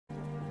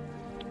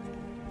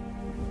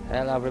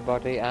Hello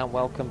everybody and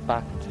welcome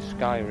back to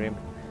Skyrim.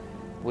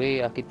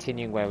 We are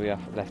continuing where we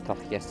left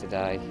off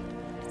yesterday.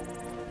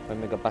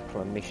 When we got back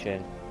from a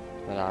mission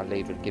that our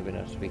leader had given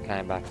us, we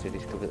came back to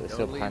discover that the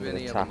Silk Hand had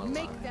attacked,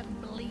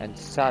 and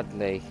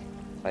sadly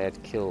they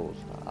had killed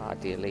our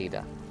dear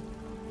leader.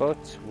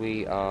 But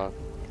we are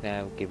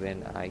now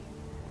given a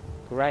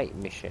great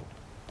mission,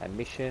 a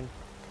mission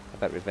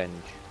about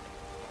revenge.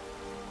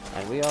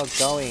 And we are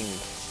going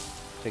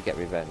to get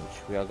revenge.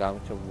 We are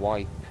going to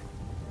wipe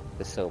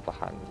the Silver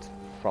Hand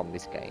from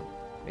this game.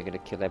 We're going to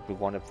kill every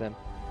one of them.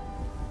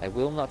 They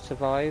will not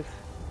survive,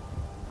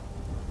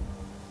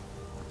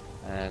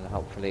 and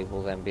hopefully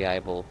we'll then be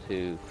able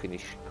to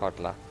finish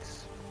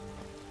Kodlak's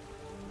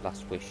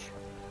last wish.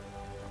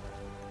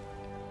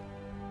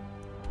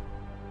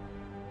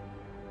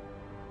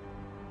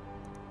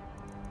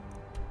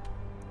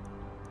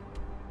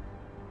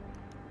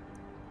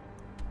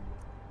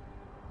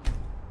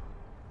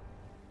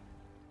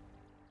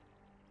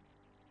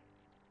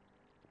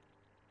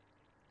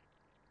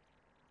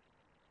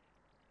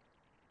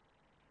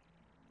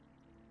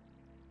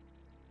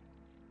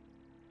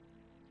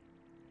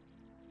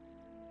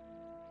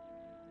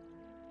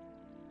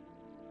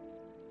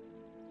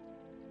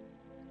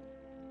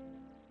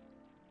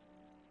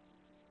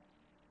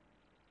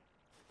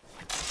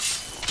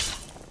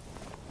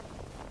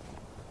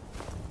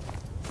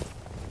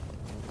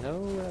 No,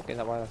 okay,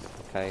 that way, that's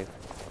the cave.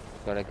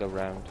 Gotta go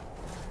round.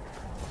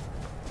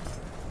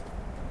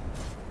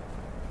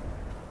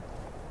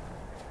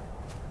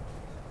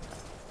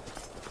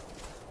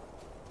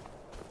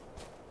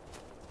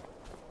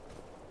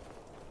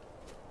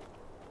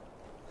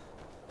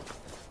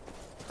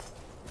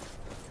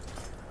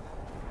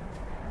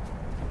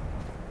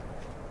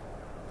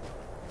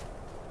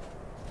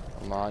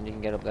 Come on, you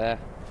can get up there.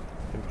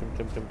 Jump, jump,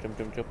 jump, jump, jump,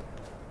 jump, jump.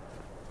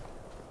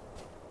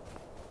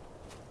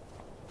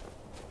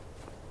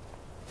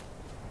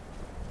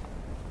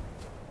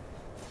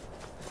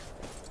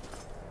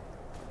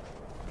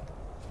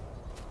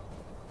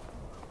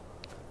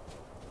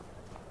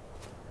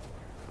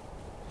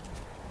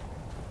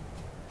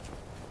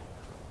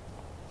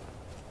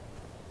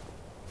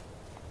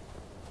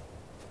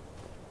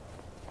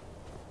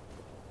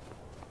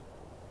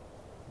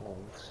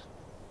 Wolves.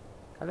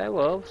 Hello,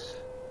 wolves.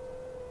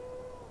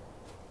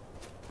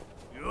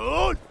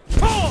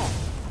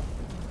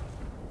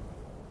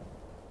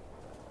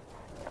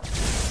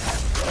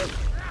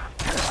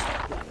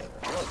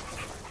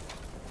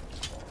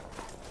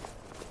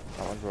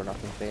 That one's run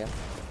up in fear.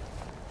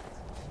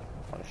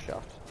 What a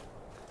shot.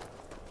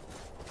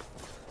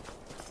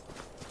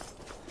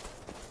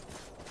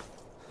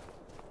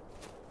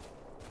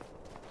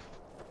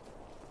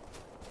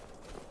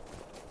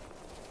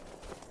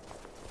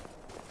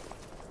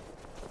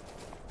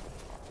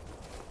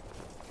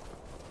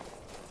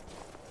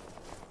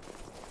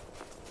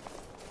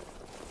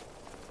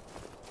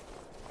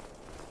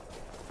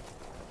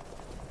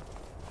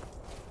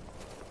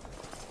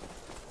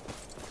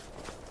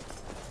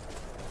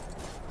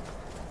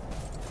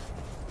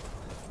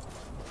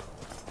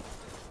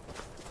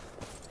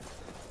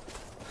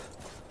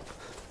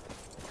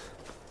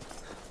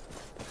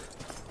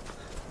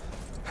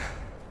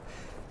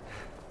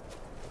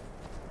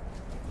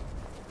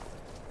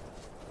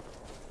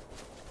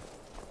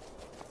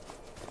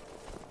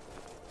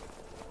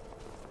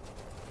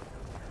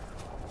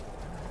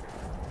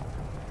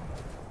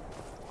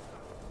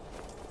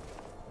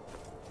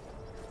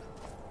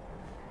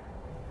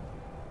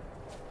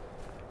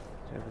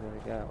 There we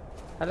go.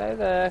 Hello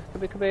there,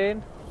 can we come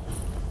in?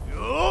 You're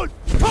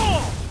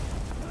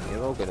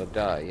all gonna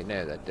die, you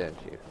know that, don't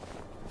you?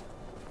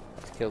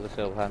 Let's kill the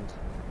Silver Hand.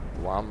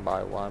 One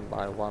by one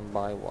by one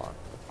by one.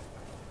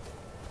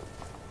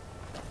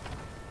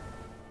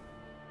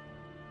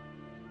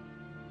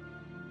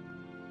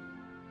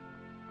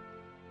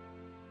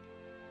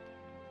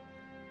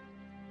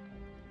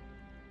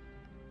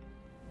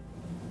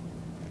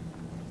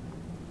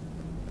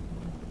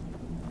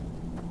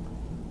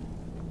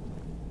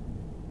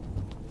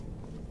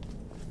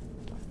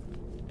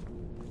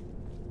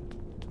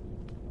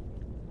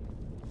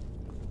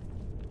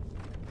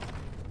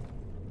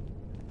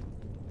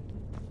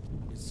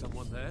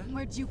 Someone there?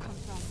 Where'd you come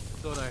from?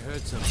 Thought I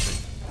heard something.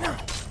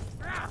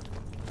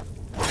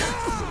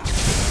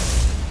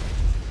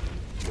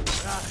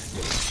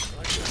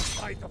 Like the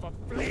sight of a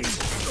flame.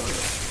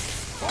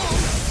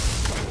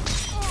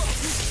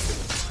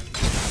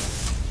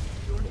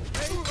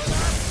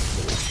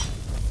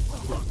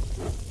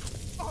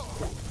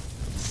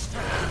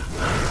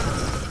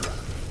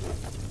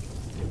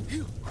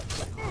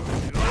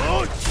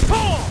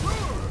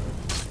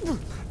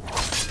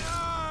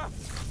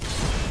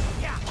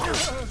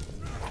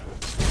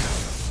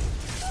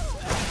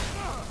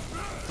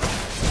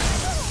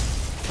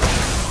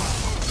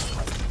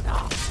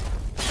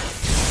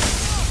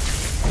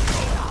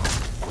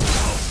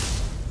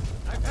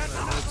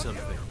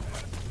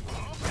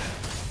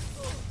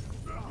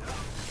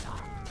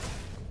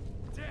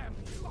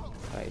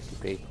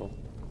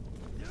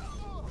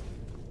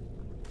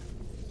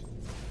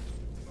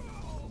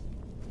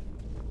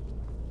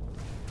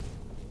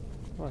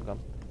 Oh, hang on.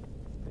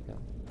 There we go.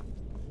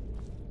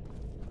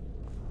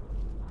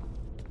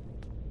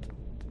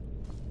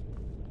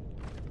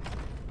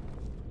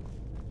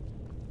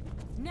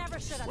 Never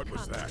should have What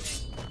was come that?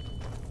 here.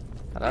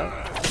 Hello?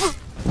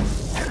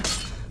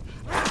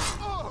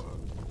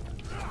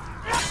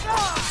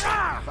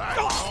 That's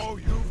all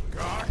you've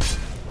got?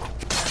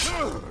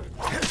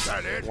 Is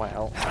that it?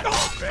 Well,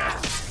 That's your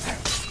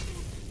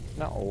best?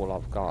 not all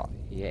I've got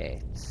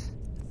yet.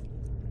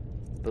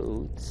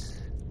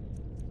 But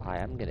I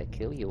am gonna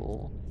kill you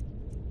all.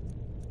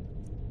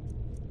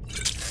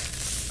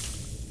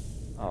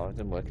 Oh, it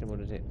isn't working, what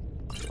is it?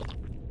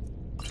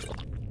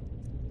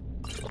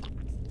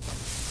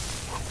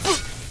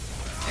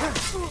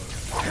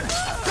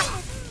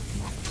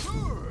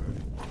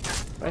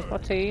 Where's my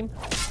team?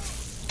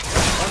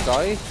 Come on,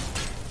 guys.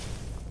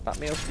 Back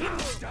me up.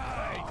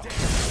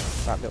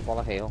 Back me up while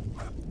I heal.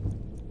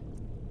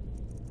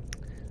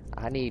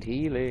 I need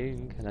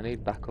healing, and I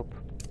need backup.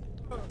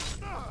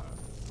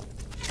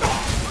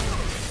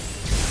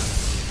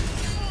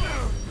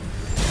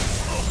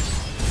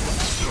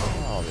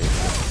 Oh, these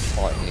are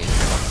fighting each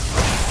other.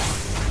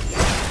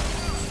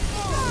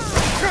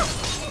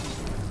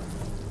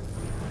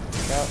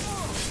 Go.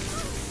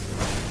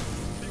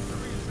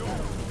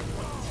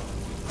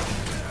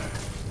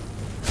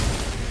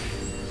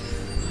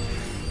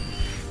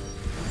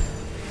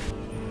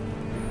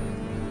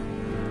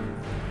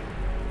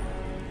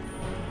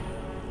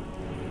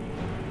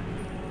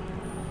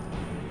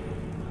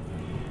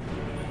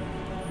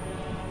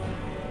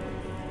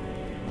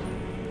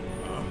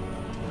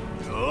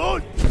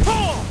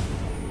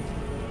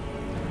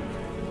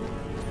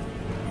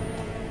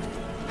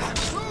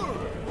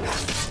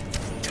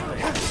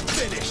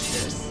 Finish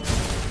this.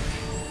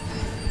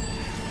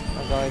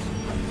 Hi, guys.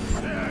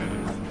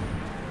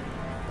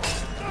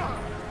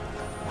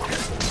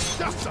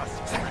 Just us.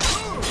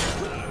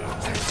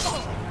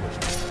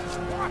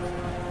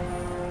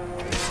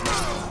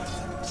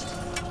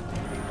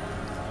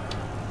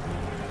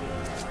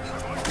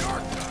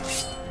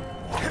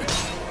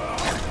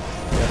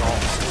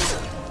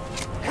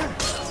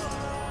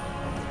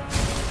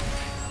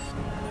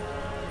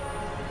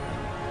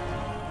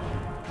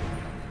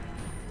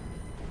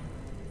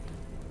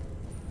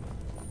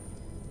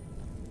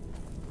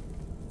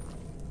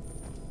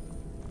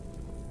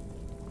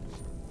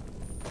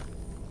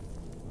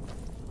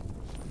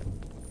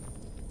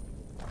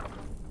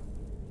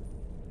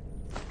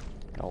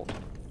 Gold.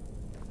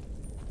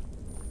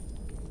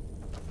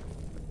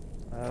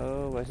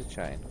 Oh, where's the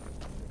chain?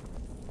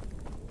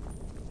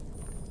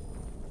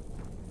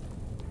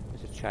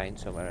 There's a chain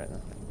somewhere, isn't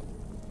there?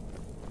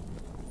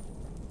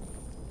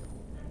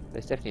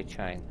 There's definitely a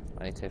chain.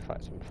 I need to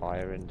fight some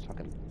fire and so I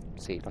can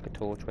see like a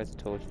torch. Where's the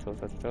torch?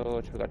 Where's the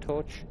torch? We got a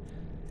torch?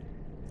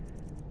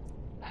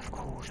 Of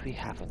course we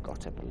haven't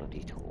got a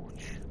bloody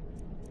torch.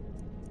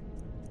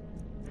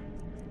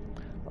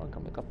 Oh, hang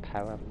on, we've got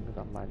power, haven't we? We've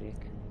got magic.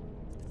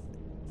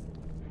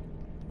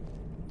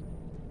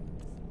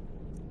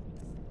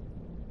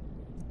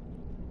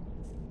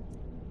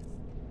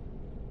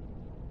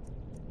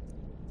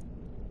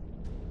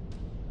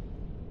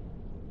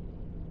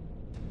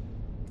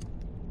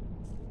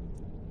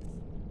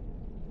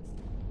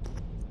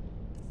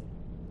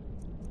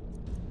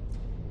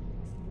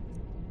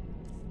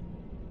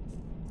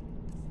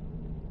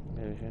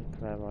 Illusion,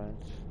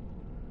 clairvoyance.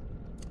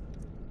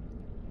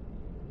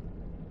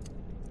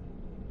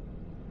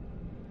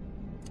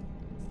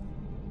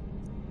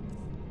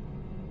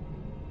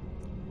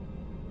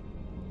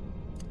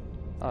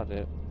 I'll do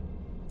it.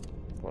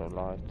 For a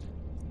light.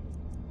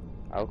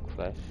 Oak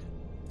flesh.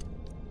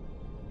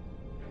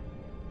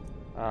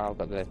 Ah, I've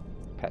got the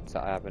pets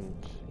that I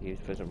haven't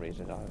used for some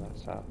reason either,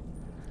 so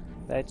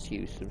let's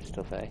use some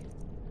stuff, eh?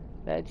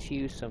 Let's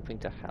use something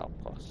to help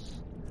us.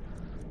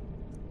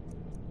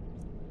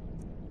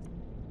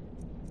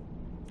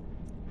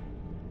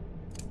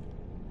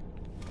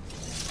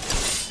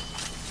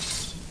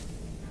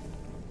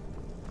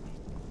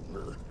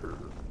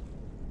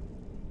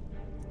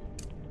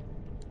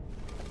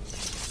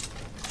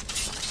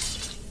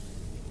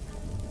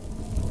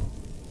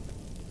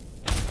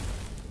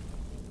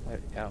 There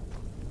we go.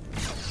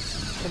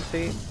 Can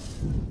see.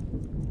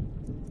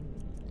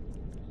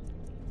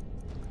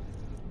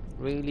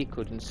 Really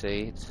couldn't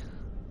see it.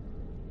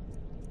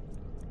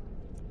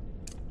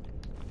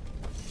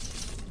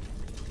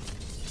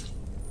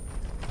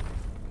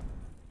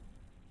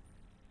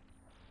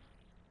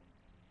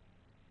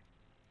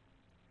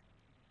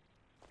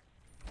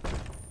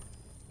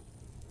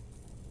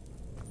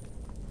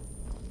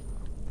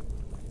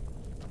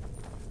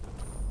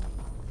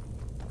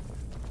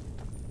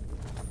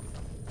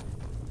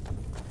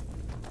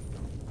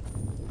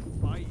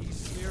 My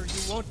Eastmere,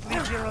 you won't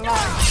leave here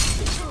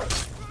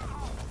alive.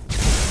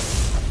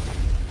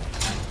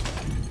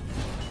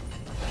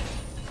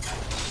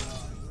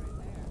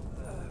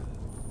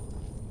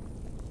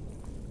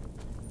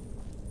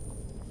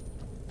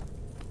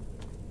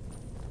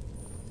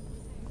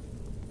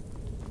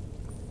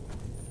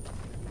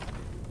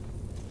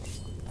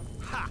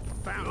 Ha!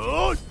 Found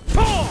it.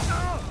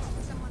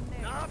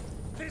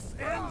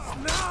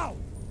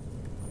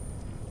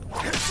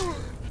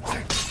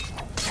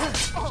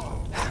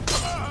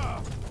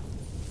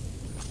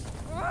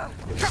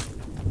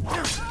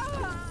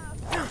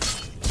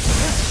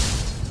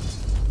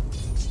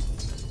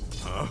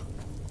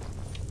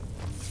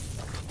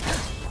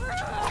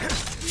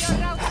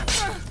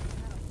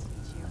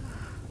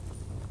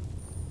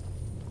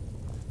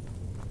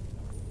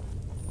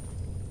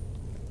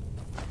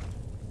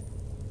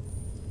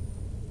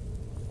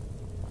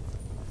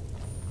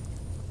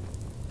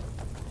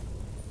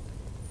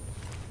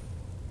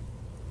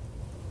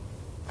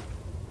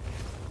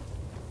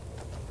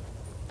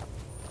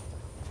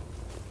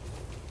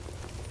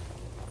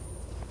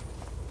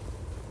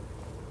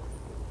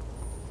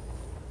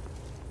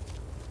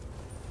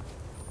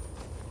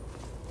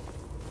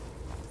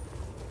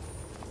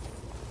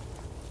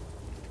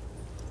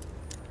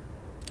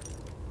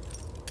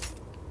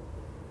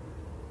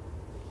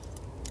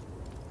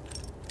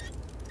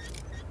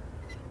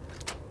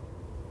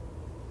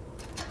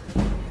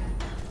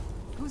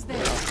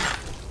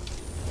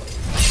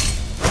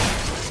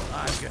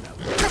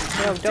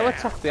 No, don't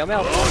attack me, I'm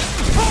helping. Don't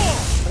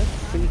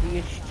feed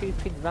you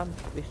stupid ramp,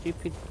 you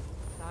stupid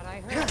Thought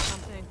I heard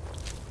something.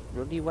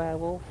 bloody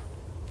werewolf.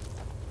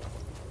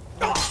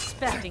 Not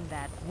expecting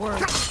that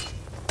word.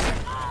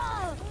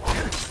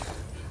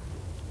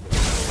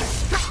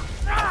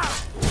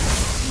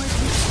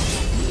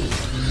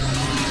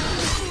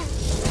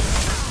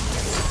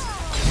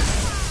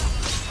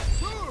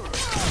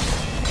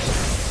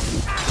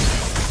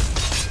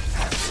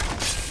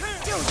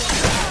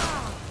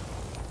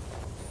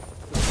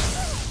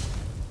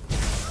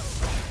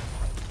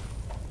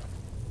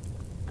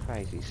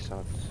 Crazy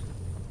sods.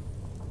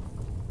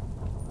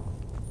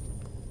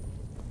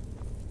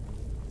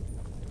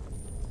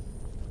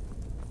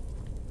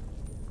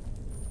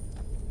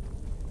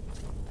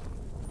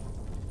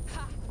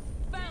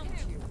 Found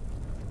you.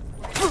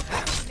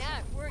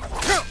 Not were you?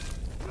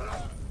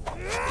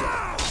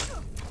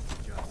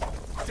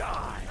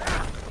 Die!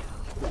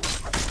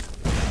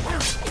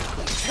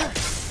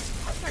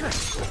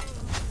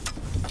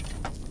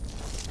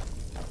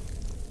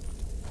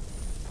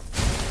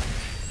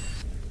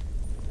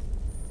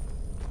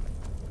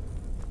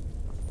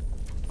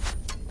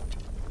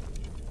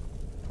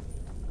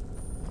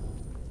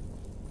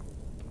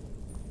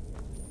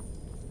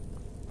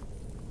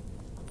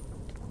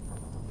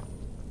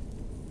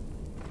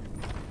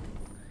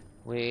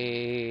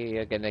 We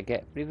are gonna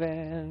get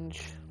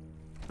revenge.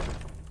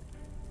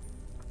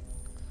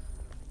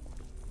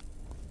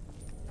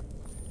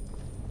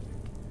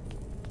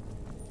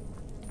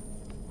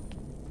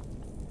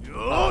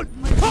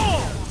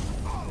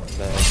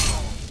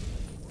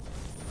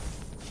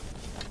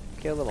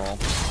 Kill them all.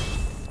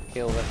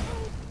 Kill them.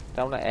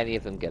 Don't let any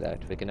of them get out.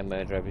 We're gonna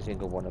murder every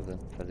single one of them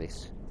for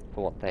this.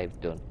 For what they've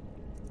done.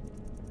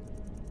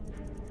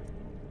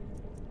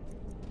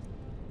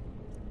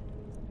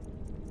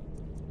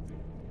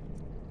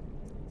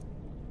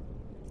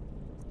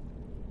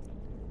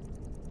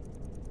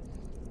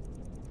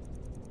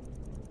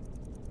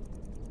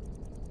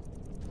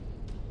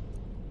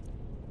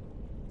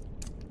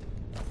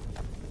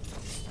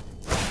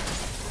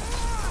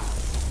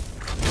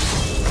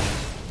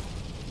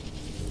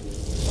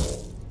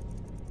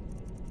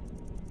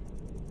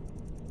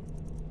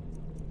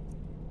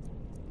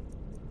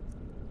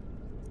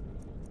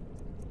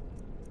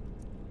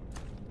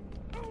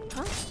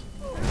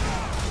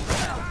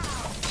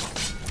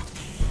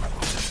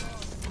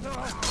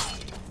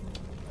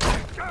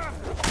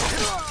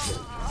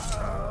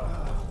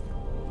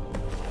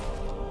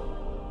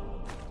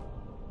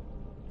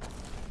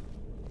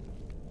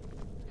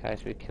 Okay,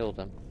 so we killed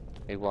them.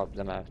 We wiped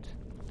them out.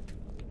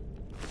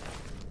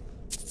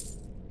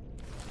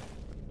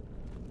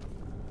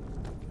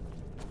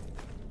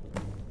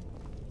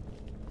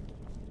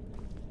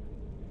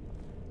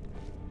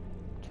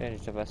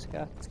 Change to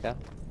Vesca. Let's go.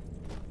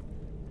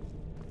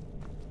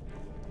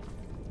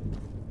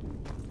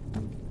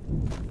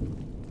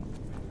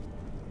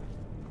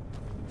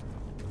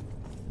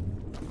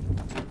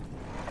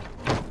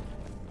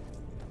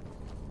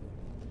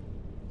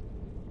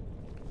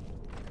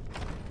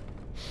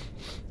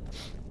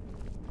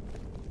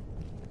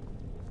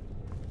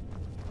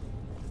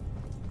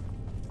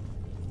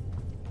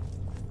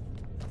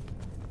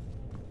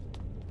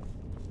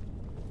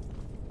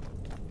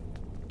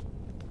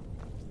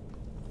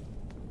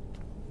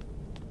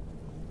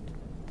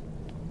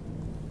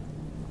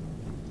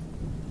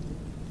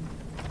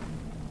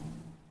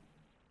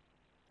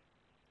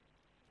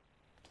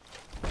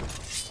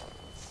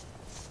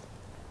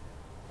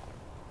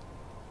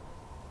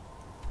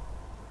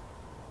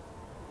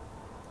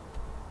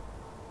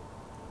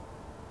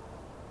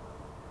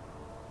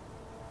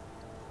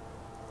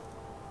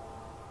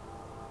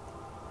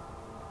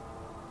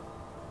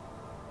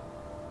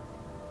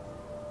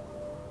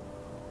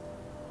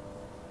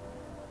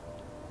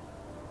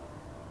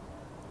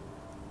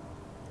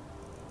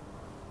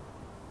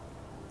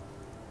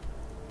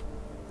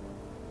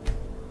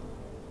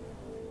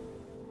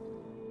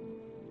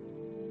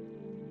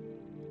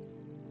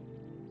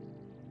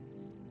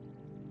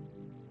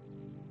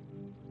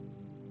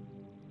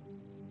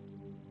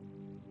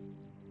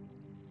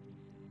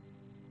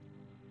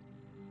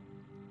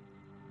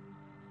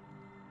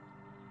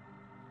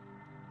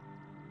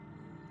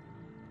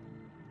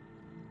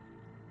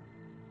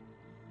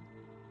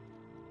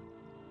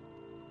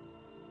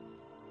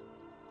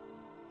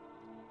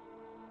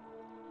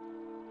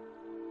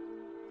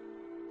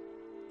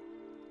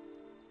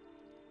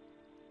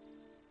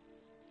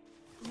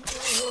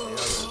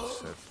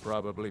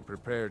 Probably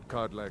prepared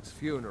Kodlak's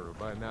funeral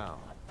by now.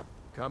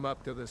 Come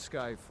up to the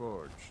Sky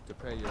Forge to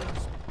pay your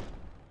respects.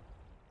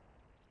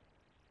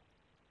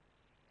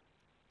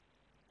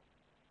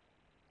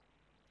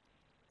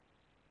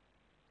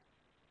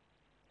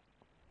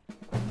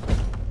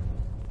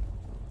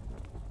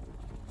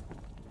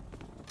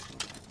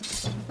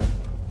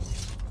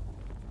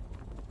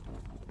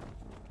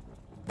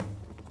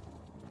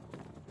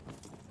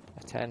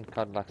 Attend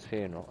Codlak's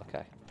funeral.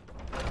 Okay.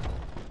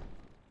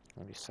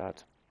 That'll be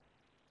sad.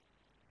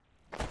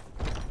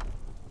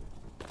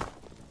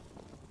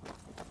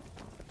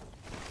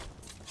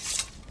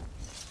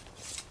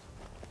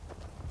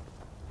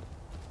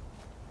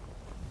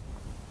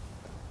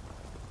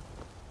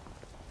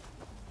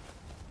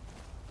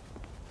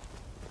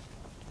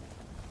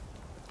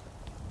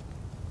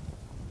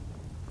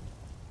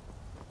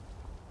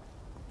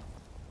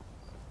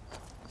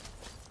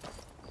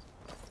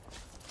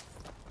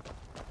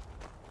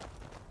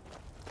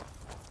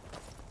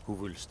 Who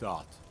will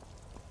start?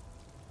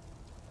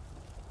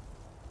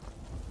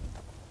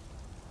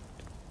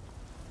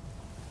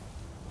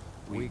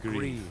 We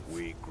grieve.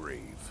 We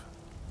grieve.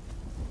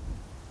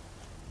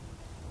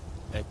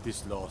 At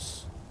this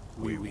loss,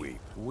 we weep.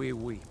 We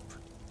weep.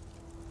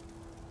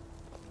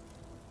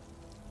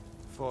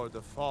 For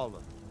the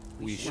fallen,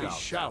 We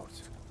shout.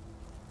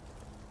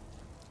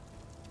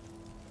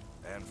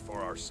 And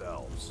for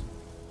ourselves,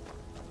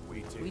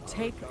 We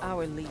take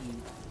our leave.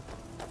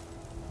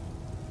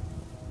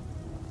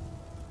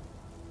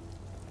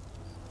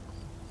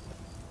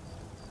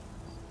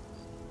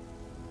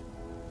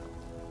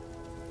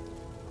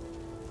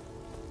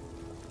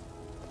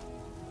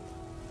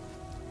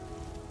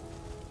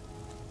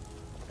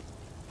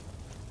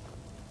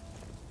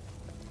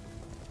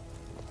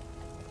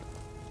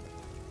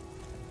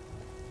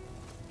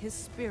 His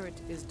spirit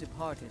is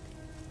departed.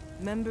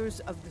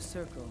 Members of the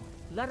Circle,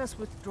 let us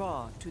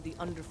withdraw to the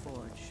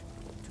Underforge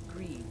to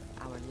grieve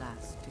our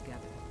last together.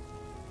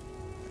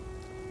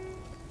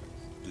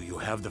 Do you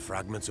have the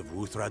fragments of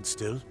Wuthrad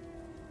still?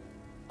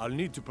 I'll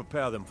need to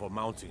prepare them for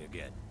mounting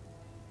again.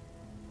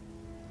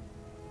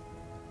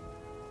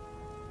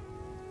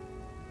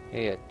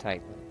 Here,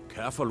 take them.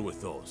 Careful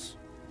with those.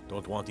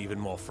 Don't want even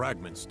more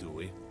fragments, do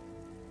we?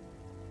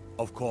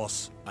 Of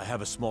course, I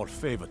have a small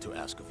favor to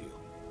ask of you.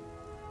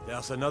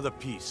 There's another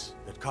piece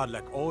that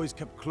Kodlak always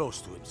kept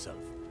close to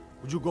himself.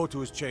 Would you go to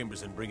his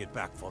chambers and bring it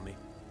back for me?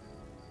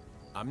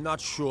 I'm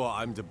not sure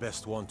I'm the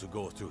best one to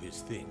go through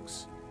his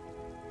things.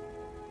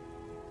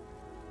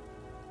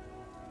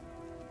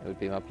 It would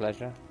be my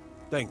pleasure.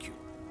 Thank you.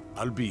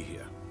 I'll be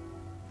here.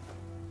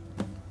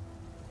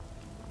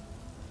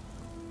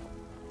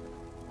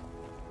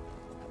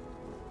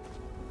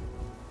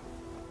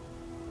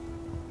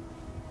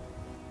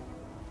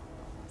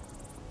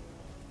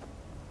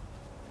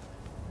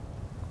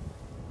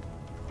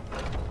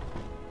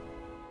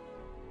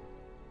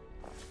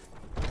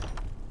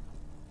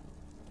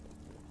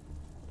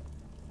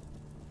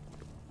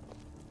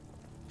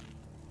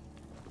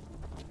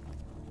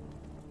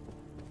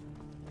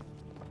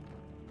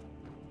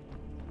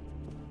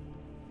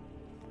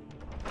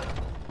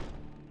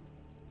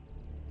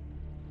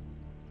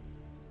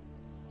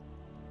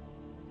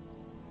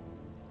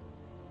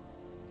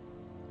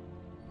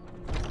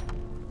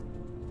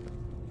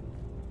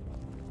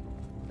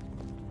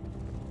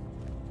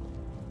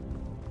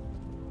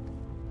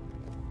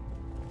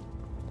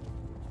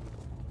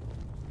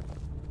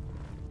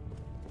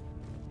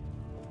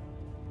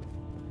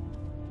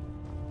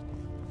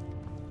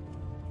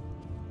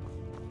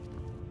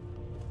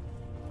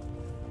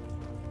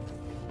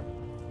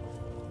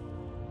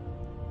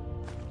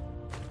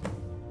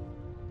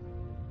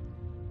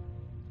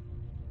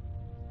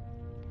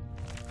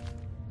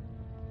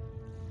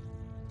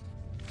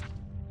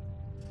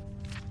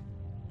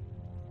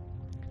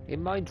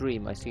 In my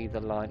dream, I see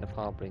the line of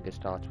Harbingers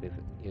starts with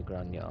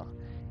Ygranyar.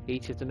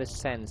 Each of them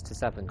ascends to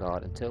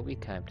Savangard until we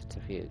came to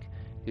Tafug,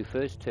 who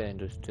first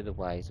turned us to the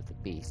ways of the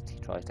beast. He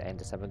tries to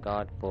enter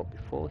Savangard, but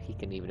before he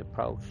can even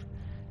approach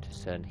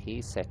Tucson, he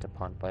is set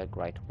upon by a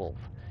great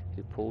wolf,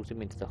 who pulls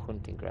him into the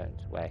hunting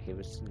grounds, where he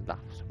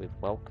laughs with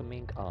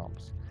welcoming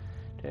arms.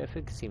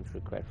 Tafug seems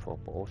regretful,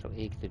 but also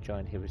eager to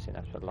join Harrison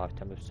after a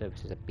lifetime of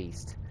service as a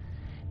beast.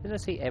 Then I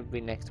see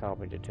every next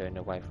Harbinger turn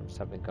away from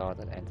Savangard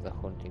and enter the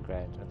hunting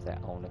grounds of their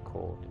own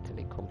accord, until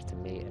it comes to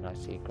me and I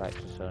see a great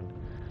sun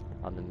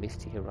on the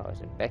misty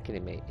horizon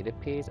beckoning me. It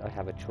appears I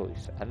have a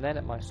choice, and then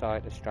at my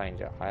side a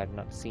stranger I had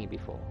not seen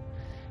before.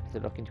 As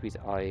I look into his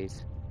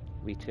eyes,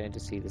 we turn to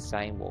see the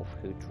same wolf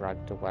who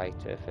dragged away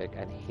Turfig,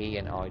 and he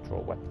and I draw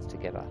weapons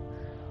together.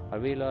 I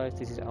realise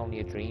this is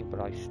only a dream,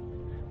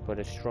 but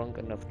a strong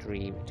enough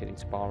dream to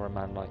inspire a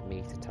man like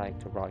me to take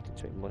to writing,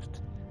 so it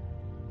must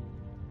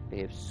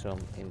be of some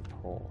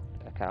import.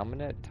 Okay, I'm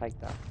gonna take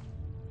that.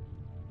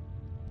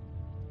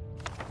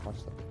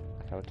 What's that?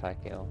 Okay, I'll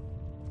take it on.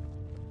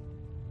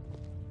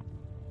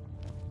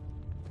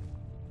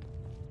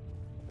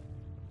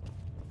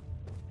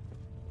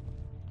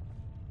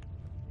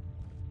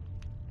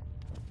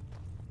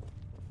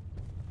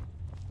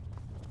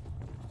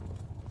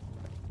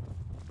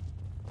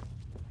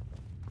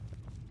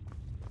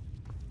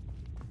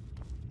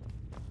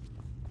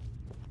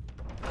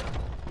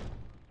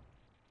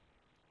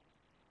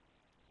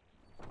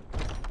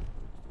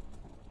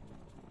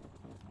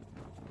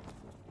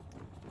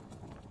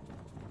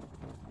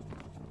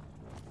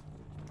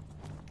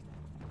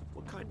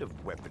 What kind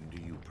of weapon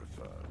do you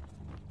prefer?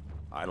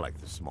 I like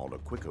the smaller,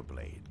 quicker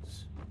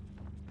blades.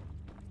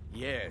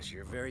 Yes,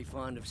 you're very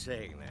fond of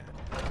saying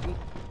that.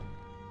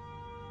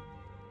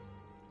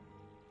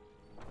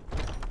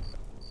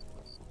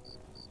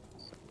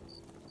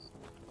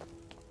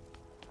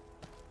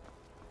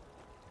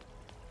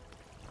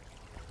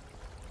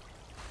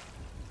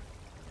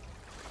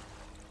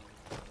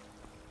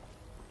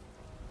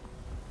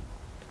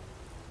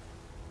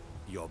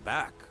 You're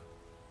back.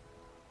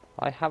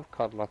 I have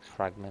Codlock's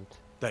fragment.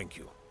 Thank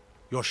you.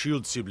 Your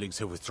shield siblings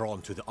have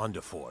withdrawn to the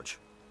Underforge.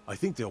 I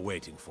think they're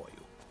waiting for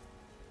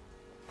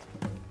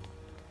you.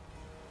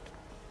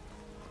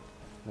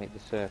 Meet the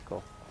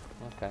circle.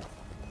 Okay.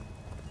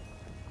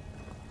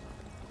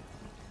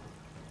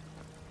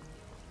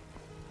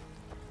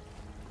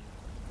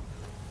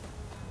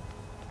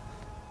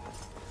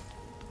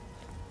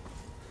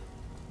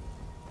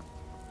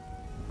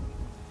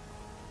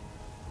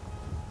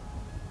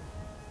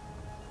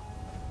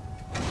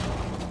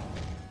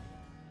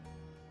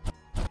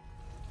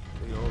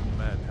 The old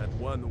man had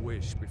one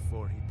wish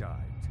before he died,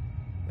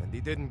 and he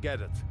didn't get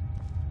it.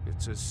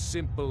 It's as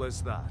simple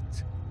as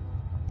that.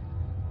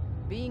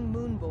 Being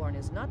Moonborn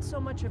is not so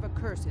much of a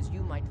curse as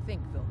you might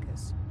think,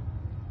 Vilcus.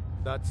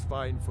 That's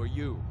fine for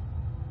you,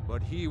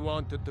 but he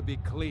wanted to be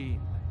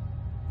clean.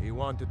 He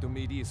wanted to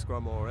meet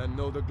Iskramor and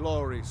know the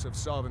glories of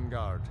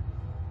Sovngarde.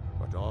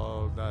 But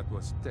all that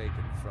was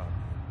taken from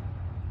him.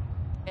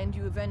 And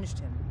you avenged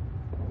him.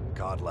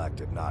 Godlack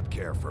did not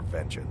care for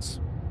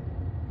vengeance.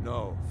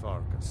 No,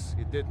 Farkas,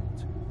 he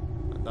didn't.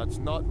 And that's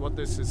not what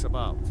this is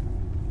about.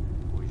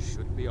 We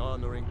should be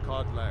honoring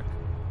Godlack,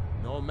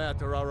 no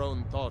matter our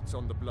own thoughts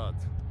on the blood.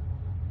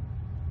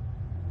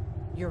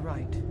 You're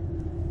right.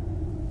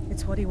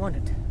 It's what he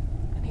wanted,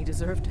 and he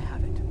deserved to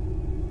have it.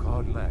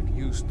 Godlack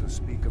used to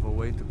speak of a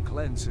way to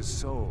cleanse his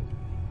soul,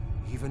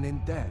 even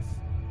in death.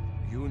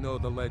 You know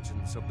the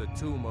legends of the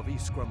tomb of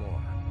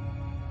Iskramor.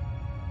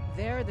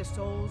 There, the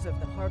souls of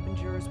the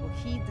Harbingers will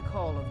heed the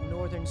call of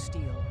Northern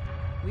Steel.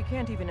 We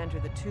can't even enter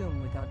the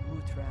tomb without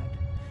Wuthrad,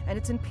 and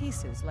it's in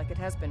pieces like it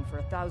has been for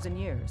 1,000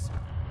 years.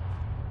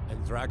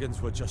 And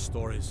dragons were just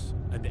stories,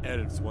 and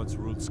elves once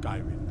ruled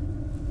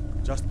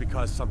Skyrim. Just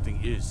because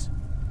something is,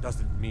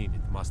 doesn't mean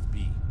it must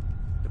be.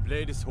 The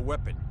blade is a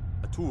weapon,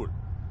 a tool.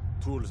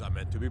 Tools are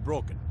meant to be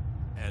broken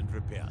and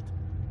repaired.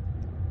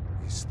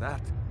 Is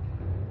that...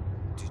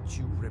 Did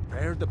you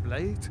repair the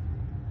blade?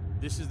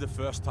 This is the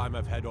first time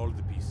I've had all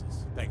the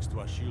pieces, thanks to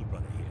our shield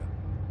brother here.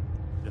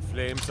 The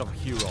flames of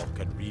Hero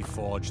can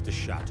reforge the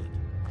shattered.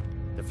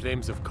 The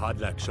flames of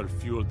Kodlak shall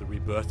fuel the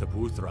rebirth of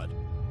Wuthrad,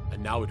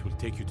 and now it will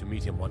take you to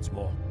meet him once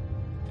more.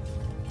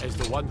 As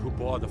the one who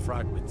bore the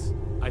fragments,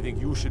 I think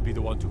you should be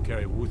the one to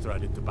carry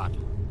Wuthrad into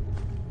battle.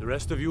 The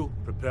rest of you,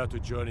 prepare to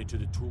journey to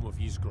the tomb of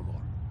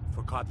Ysgramor,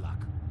 for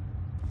Kodlak.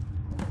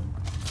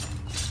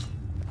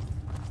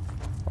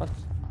 What?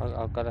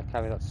 I've got to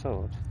carry that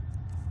sword.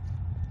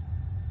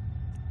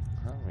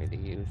 I don't really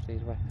use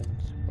these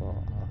weapons, but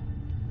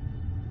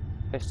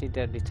especially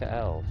deadly to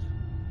elves.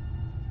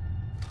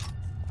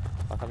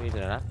 Like I'm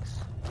using an axe.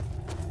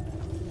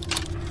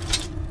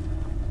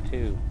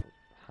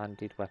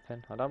 Two-handed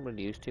weapon. I don't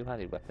really use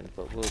two-handed weapons,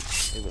 but we will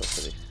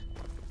for this.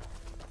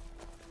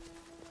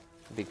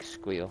 Big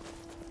squeal.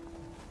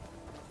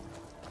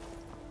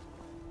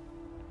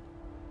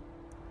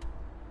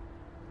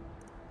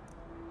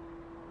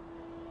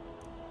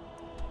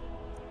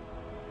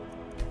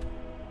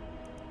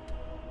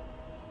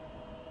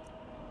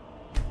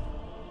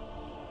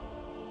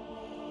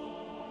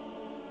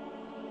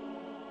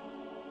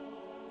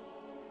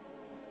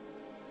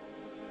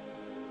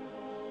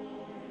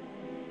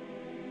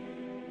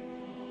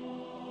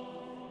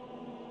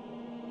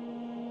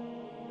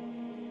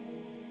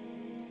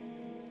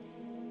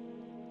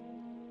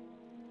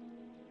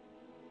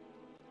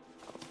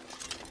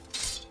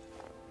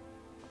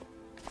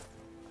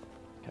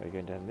 We're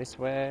going down this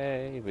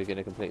way. We're going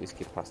to completely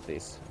skip past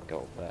this and go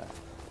up there.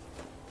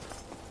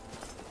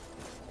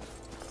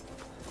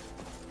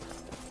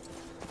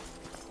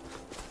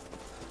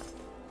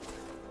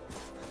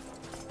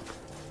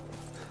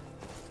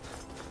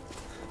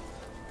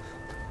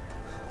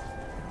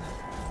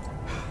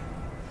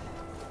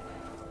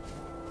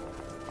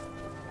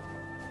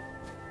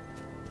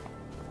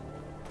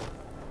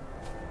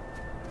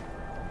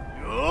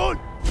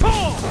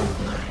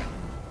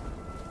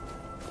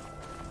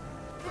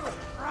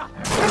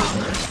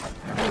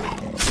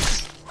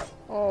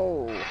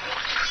 Oh!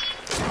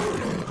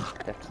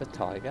 That's the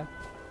tiger.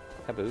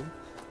 Kaboom.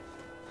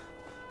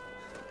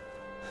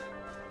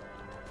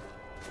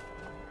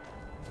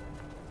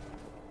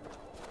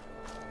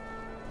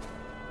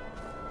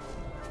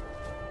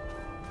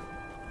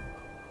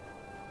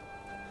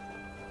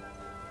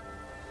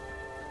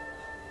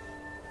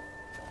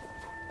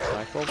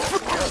 Rifle.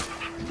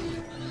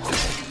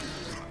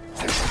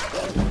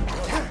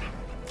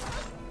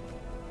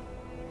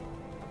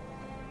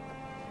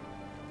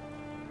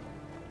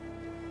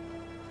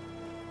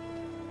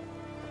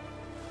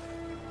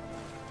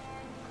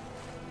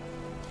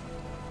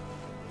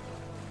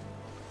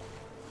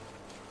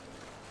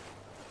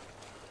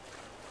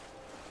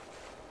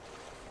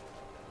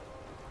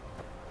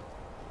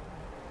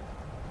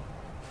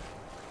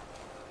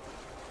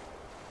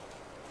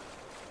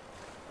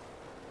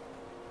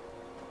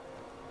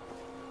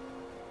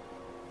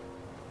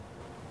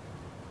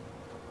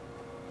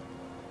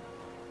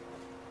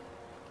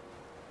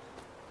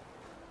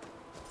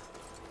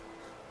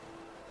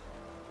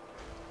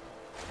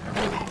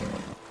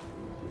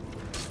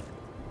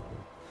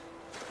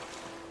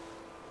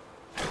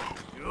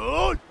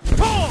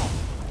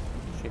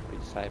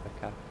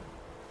 Cybercat.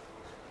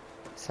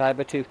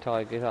 Saber-tooth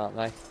tigers, aren't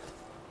they?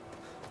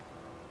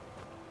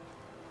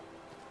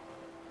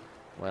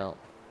 Well,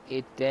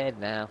 It's dead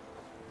now,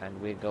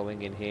 and we're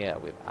going in here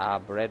with our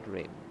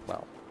brethren.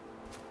 Well,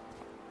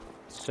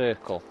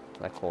 circle,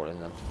 they're calling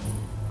them.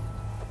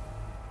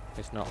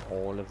 It's not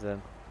all of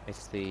them,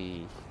 it's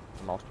the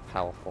most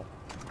powerful.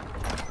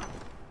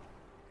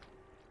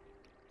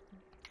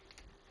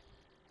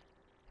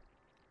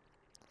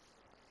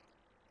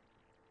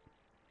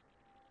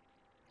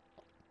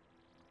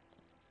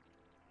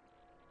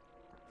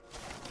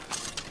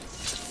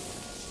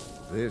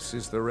 This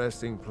is the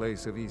resting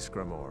place of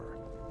Iskramor,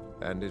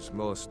 and its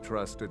most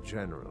trusted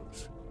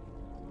generals.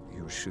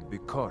 You should be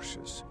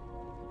cautious.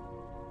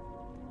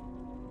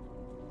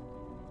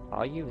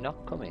 Are you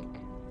not coming?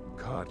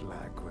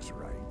 Kodlak was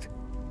right.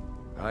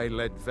 I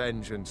let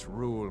vengeance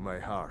rule my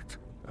heart.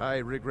 I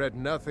regret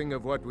nothing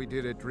of what we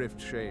did at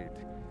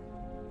Driftshade.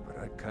 But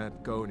I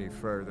can't go any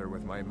further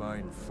with my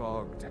mind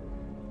fogged,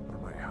 or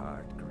my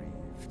heart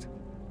grieved.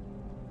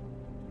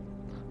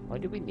 Why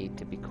do we need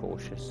to be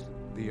cautious?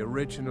 The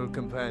original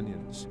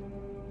companions.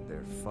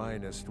 Their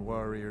finest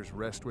warriors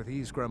rest with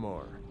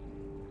Iskramor.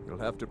 You'll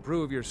have to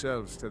prove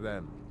yourselves to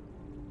them.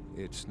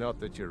 It's not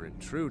that you're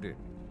intruding.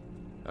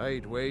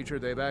 I'd wager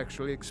they've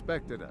actually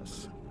expected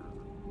us.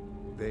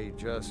 They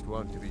just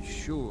want to be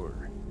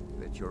sure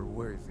that you're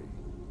worthy.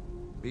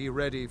 Be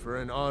ready for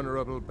an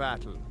honorable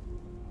battle.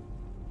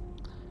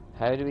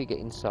 How do we get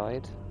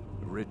inside?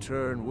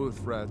 Return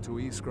Wuthra to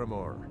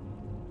Iskramor.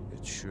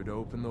 It should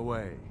open the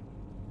way.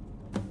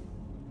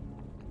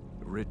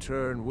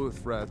 Return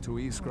Wuthra to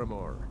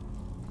Iskramor.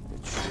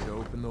 It should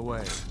open the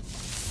way.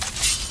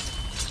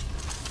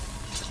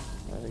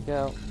 There we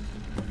go.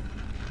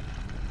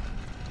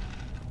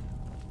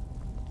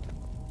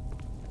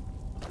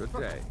 Good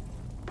day.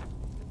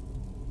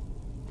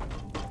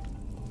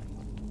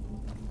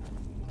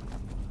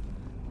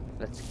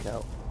 Let's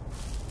go.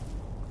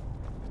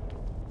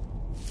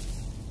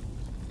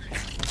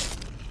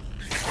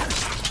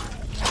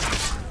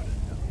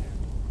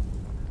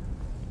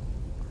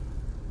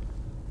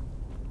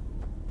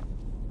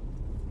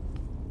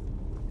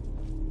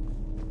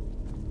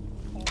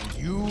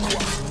 You are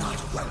not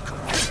welcome.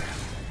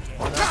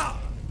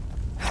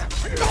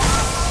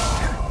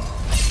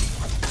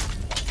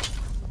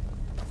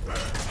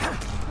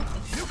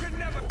 You can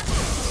never.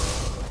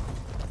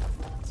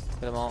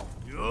 Get them all.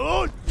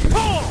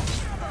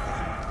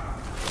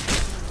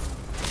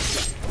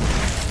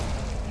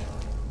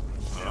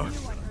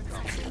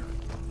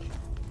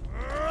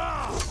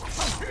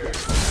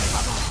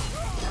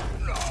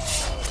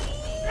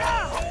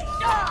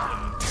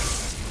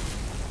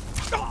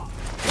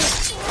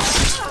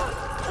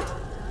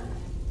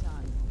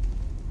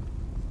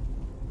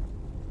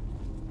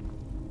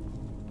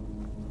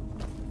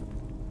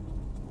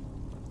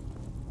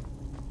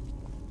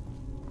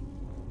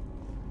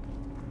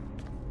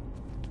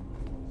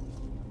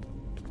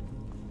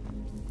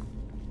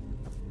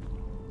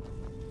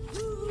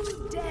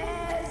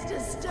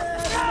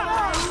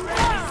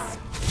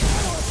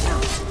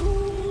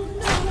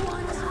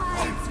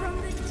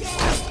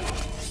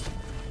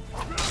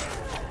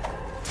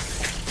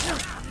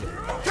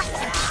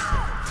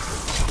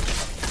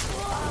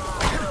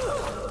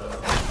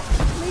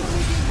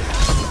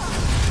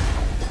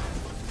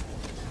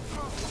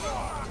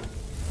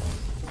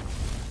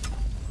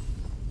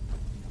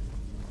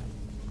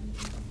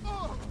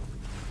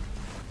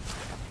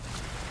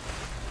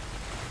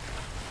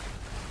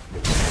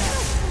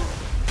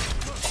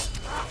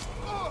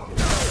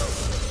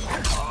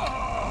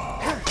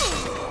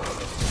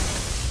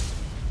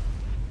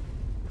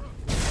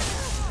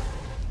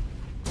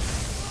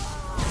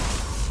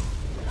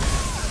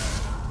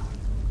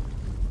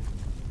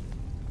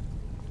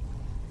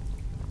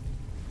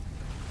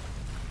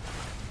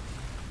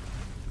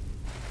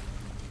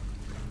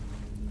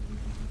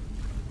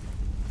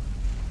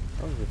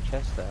 Oh, there's a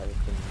chest there we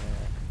can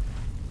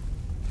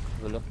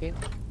have a look in.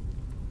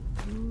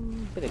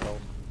 Bit of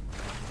gold.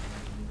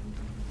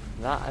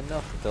 Not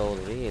enough gold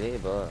really,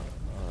 but oh,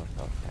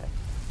 it's okay.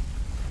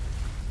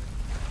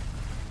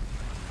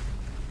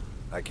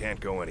 I can't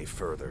go any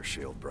further,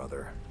 Shield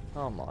Brother.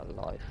 Oh my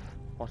life.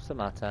 What's the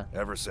matter?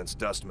 Ever since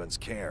Dustman's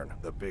Cairn,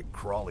 the big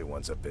crawly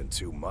ones have been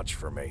too much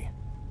for me.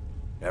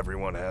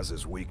 Everyone has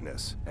his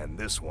weakness, and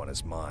this one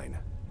is mine.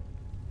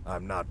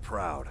 I'm not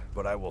proud,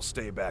 but I will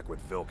stay back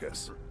with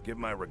Vilkas. Give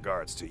my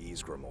regards to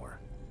Ysgramor.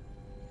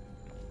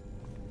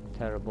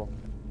 Terrible.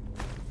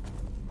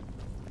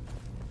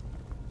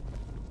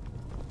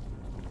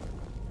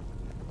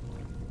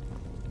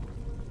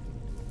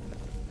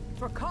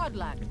 For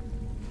Kodlak.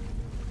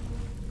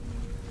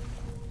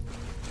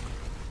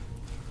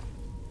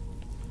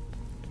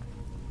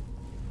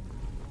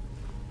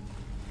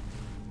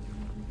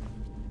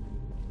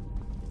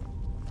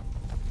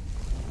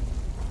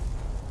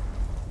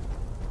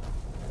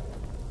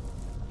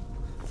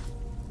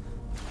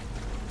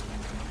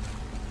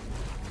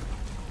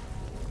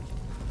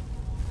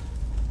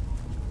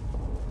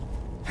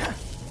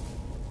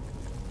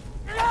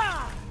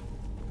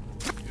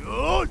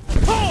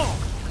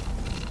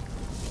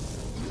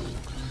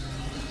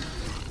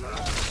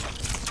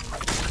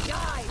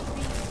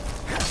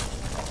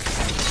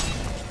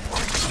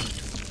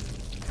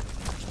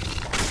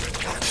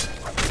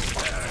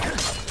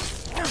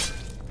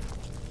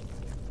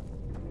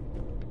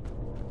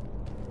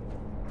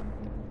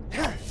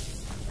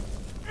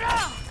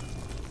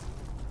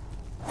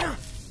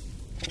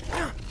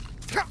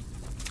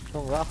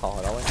 not that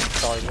hard. I went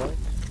sideways.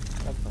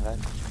 That's okay.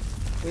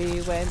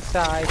 We went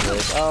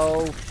sideways.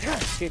 Oh,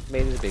 shit,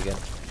 made it a big one.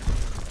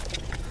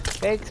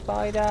 Big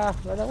spider,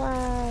 run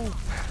away!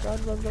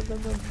 Run, run, run,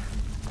 run, run.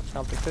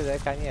 Can't be through there,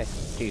 can you?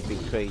 Stupid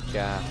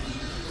creature.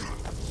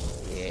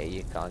 Yeah,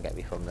 you can't get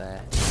me from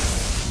there.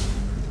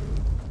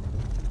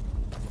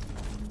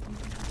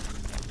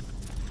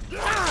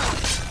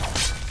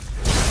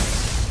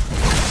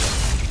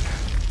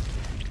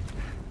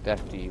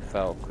 Death to you,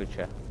 foul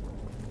creature.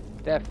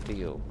 Death to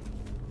you.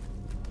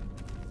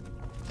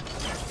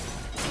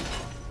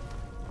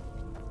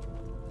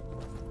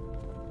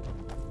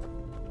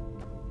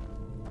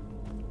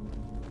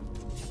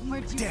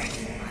 Where'd you go?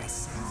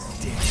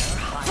 Dinner,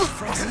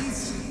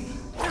 friends.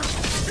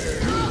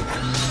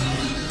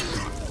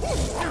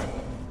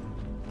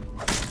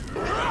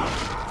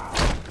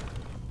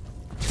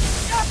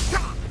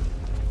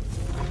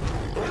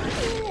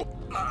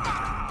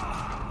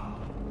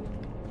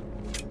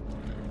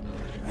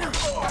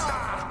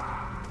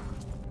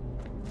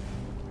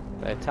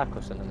 They attack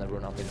us and then they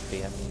run off in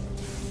fear.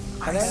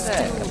 And then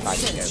there,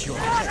 companion.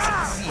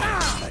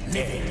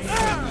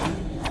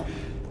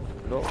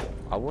 Look,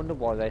 I wonder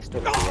why they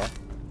stood here.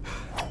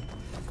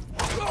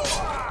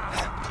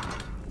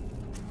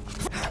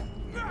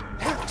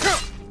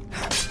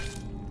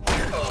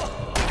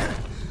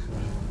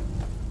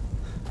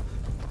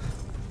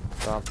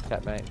 Come on,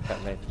 protect me,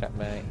 protect me, protect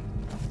me.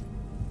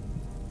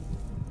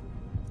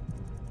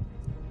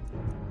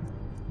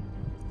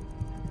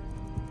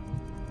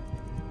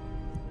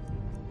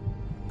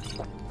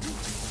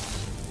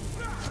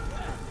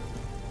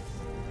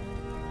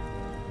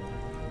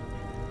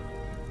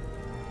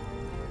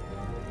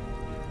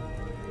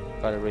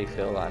 Gotta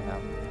refill that now.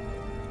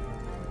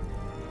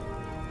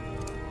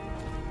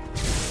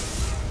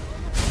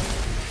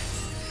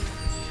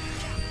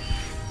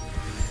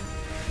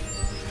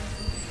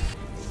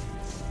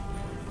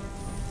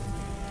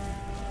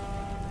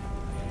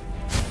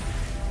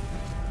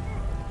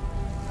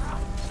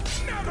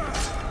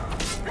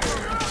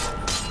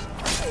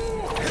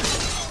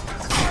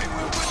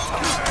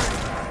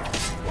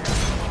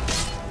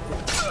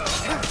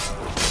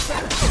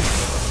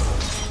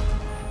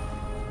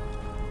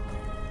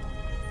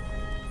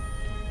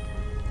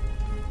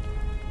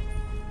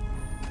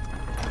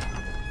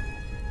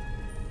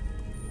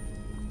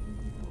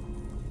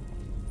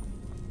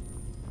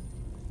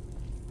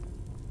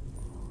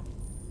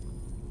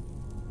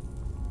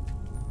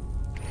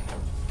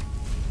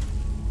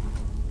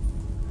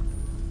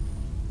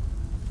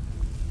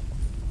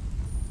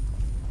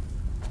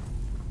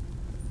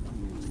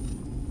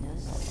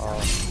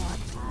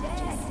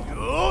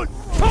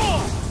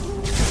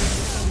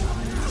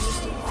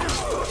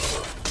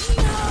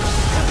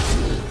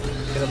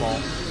 Kill them all.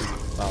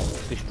 Well,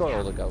 destroy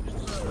all the ghosts.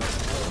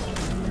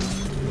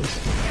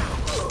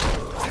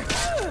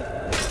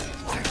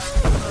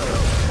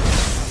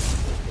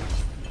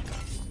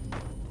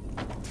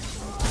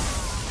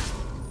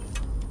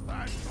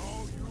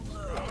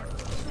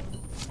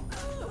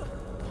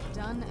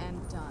 Done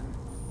and done.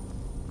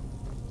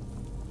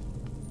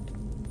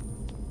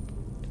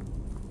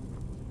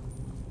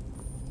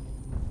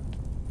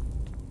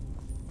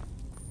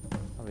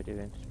 How are we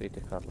doing? Speed to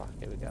Codlock.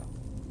 Here we go.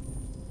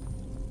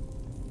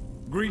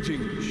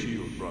 Greetings,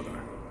 shield brother.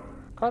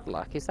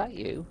 Codlock, is that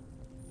you?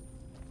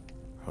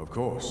 Of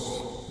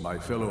course. My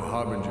fellow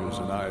Harbingers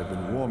and I have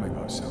been warming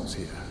ourselves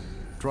here,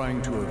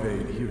 trying to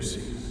evade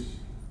hearsay.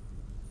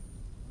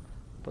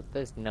 But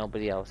there's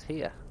nobody else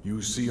here.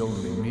 You see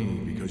only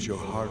me because your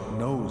heart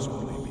knows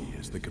only me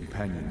as the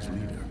Companion's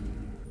leader.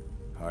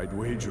 I'd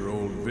wager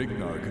old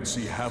Vignar could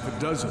see half a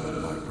dozen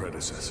of my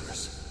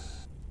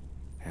predecessors.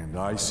 And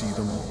I see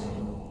them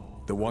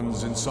all. The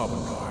ones in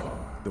Sovngarde,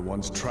 the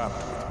ones trapped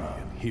with me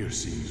in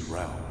Hearsee's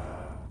realm.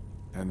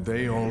 And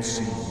they all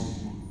see you.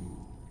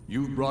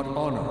 You've brought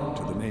honor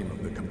to the name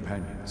of the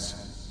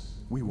Companions.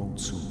 We won't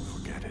soon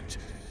forget it.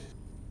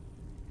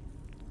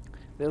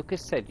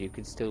 Lucas said you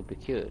could still be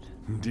cured.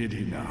 Did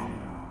he now?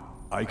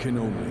 I can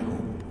only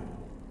hope.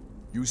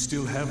 You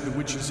still have the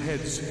witches'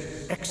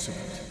 heads.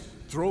 Excellent.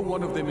 Throw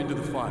one of them into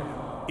the fire.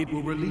 It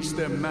will release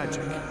their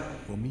magic.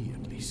 For me,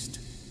 at least.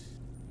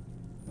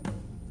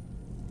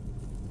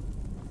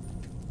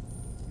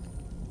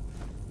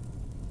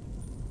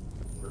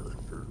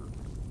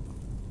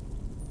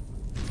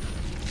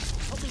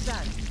 What was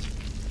that?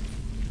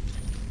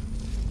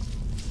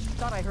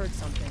 Thought I heard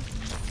something.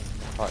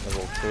 Fight the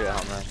wall through it,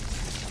 aren't they?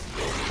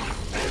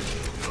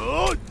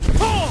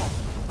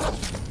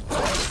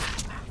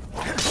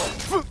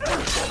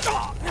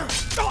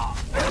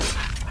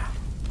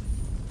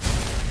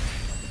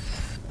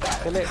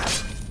 Kill it.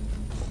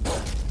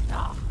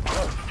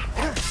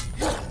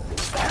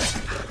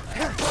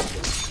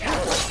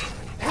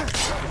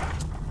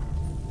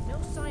 No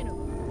sign of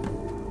them.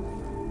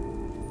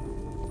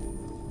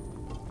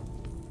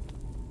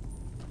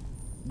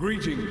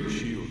 Greetings,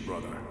 shield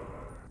brother.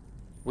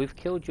 We've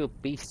killed your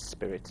beast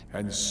spirit.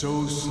 And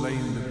so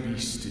slain the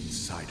beast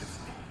inside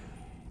of me.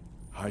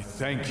 I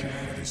thank you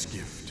for this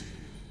gift.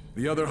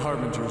 The other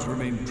Harbingers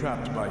remain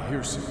trapped by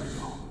Hearsay.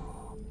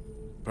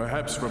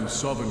 Perhaps from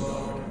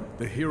Sovngarde,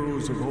 the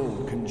heroes of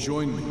old can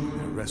join me in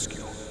their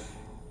rescue.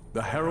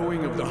 The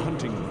harrowing of the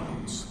hunting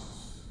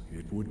grounds.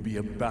 It would be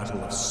a battle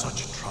of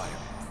such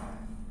triumph.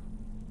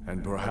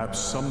 And perhaps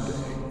someday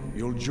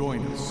you'll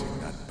join us in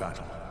that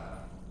battle.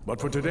 But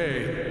for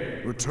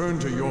today, return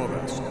to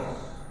Jorvaska.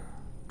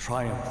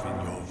 Triumph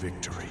in your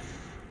victory.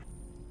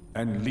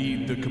 And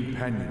lead the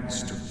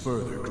companions to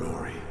further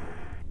glory.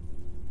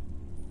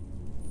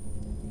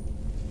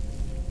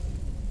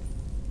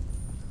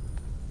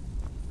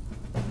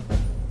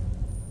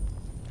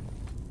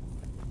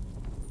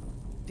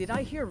 Did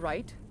I hear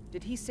right?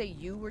 Did he say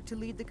you were to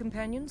lead the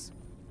companions?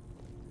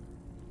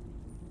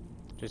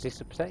 Does this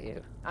upset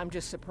you? I'm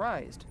just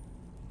surprised.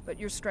 But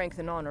your strength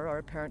and honor are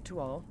apparent to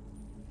all.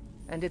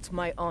 And it's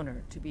my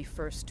honor to be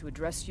first to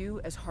address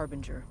you as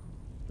Harbinger.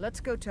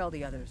 Let's go tell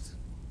the others.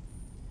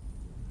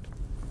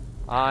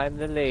 I'm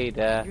the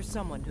leader. You're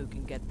someone who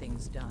can get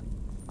things done.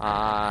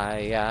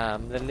 I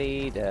am the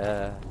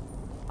leader.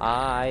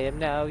 I am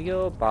now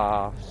your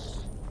boss.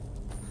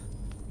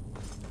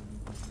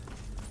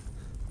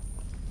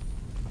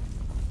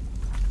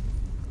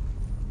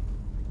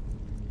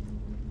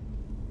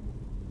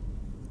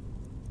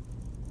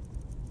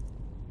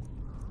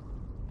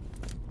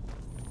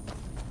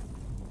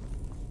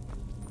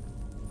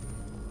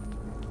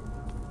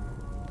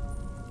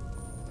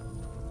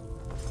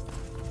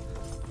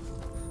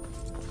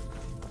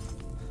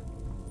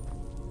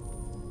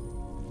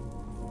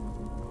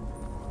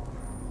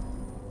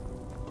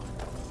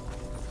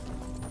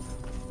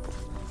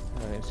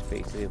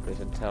 Speak to the others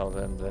and tell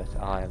them that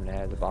I am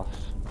now the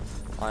boss.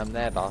 I am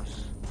their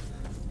boss.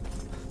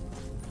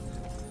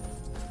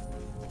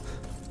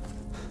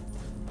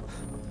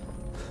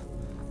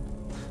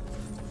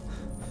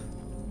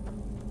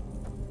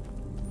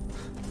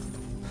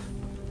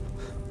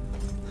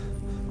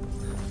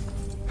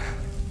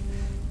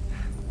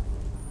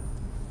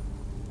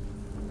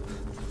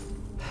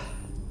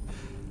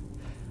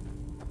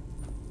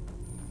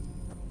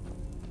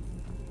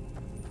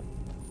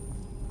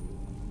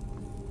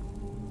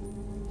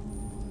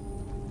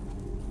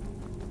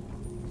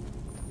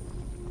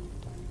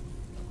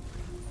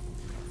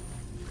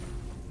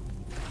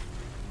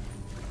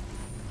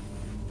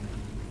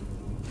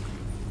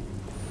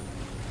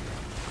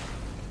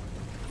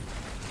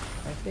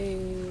 Hey,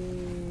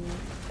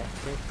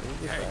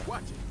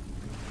 watch it.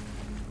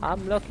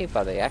 I'm looking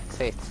for the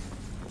exit.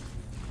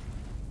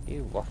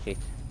 You watch it.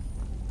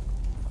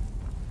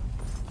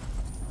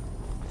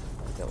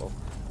 Go up.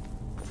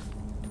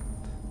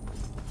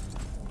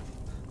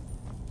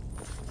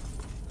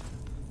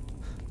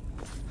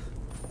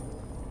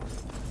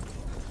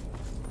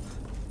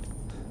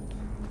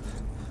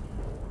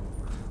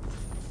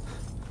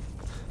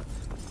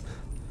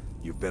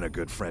 You've been a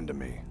good friend to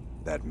me.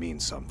 That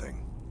means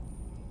something.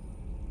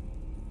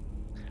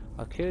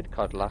 I cured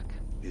Codlack.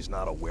 He's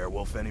not a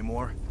werewolf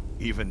anymore?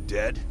 Even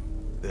dead?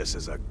 This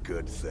is a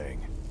good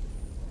thing.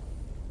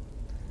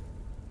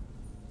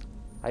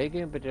 Are you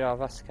going to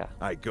Jorvaska?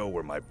 I go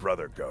where my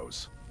brother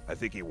goes. I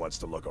think he wants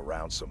to look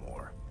around some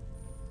more.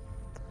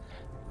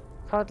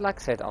 Codlack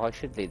said I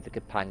should lead the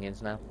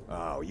companions now.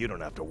 Oh, you don't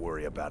have to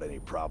worry about any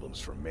problems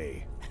from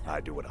me. I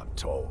do what I'm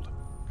told.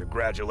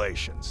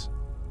 Congratulations.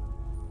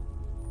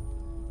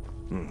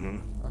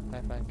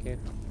 Okay, thank you.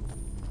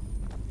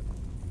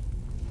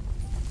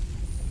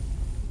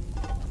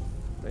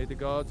 May the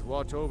gods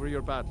watch over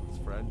your battles,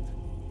 friend.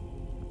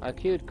 I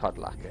cured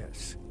Codlack.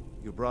 Yes,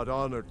 you brought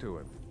honor to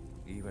him,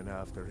 even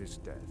after his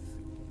death.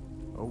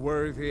 A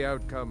worthy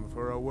outcome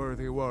for a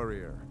worthy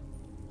warrior.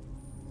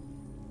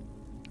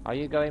 Are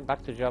you going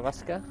back to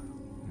Jorvaska?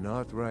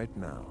 Not right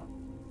now.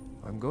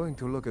 I'm going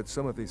to look at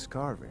some of these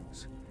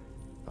carvings.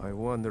 I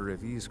wonder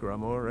if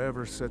Ysgramor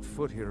ever set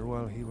foot here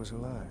while he was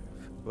alive.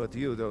 But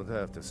you don't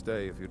have to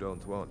stay if you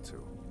don't want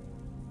to.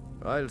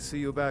 I'll see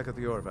you back at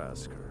the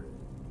Jorvasker.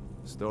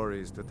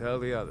 Stories to tell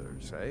the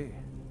others, eh?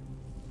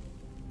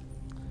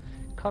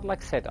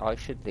 Codlack said I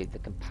should lead the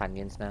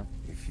companions now.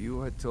 If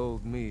you had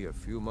told me a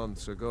few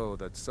months ago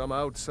that some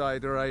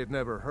outsider I had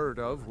never heard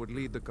of would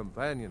lead the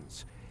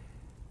companions,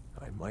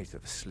 I might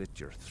have slit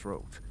your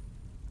throat.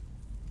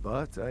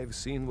 But I've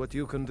seen what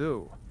you can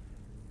do,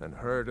 and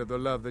heard of the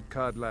love that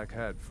Codlack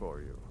had for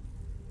you.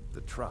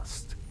 The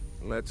trust.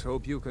 Let's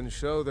hope you can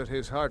show that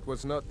his heart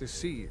was not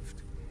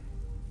deceived.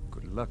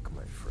 Good luck,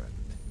 my friend.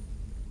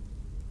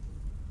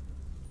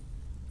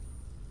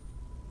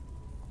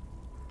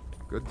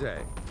 Good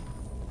day.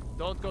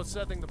 Don't go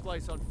setting the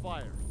place on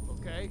fire,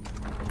 okay?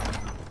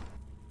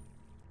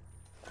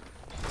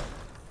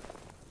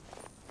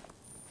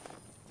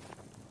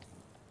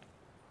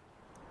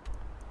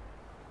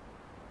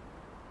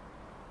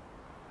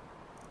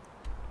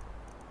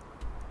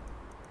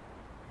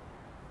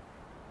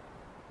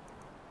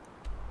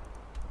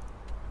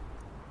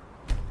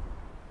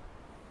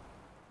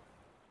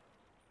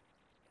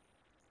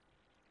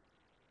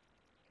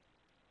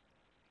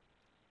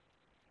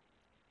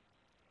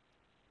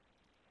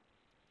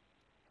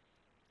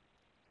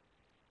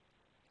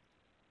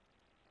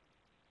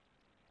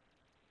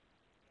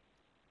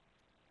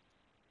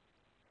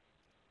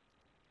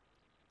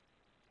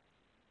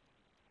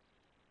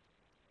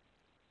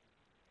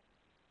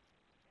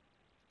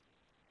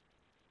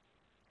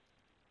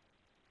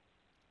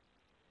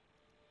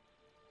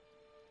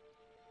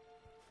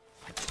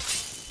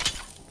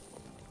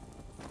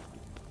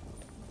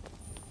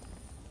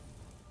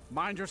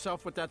 Mind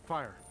yourself with that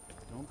fire.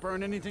 Don't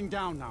burn anything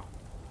down now.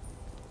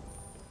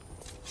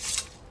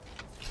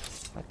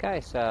 Okay,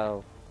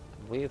 so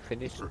we've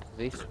finished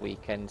this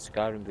weekend's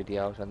Skyrim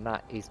videos, and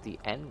that is the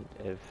end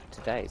of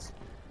today's.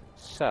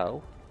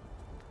 So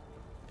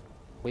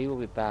we will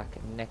be back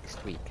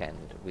next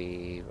weekend.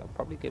 We are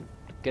probably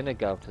gonna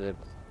go to the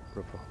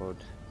Brotherhood,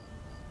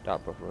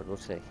 Dark Brotherhood. We'll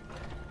see.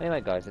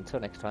 Anyway, guys, until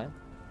next time,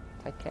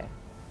 take care.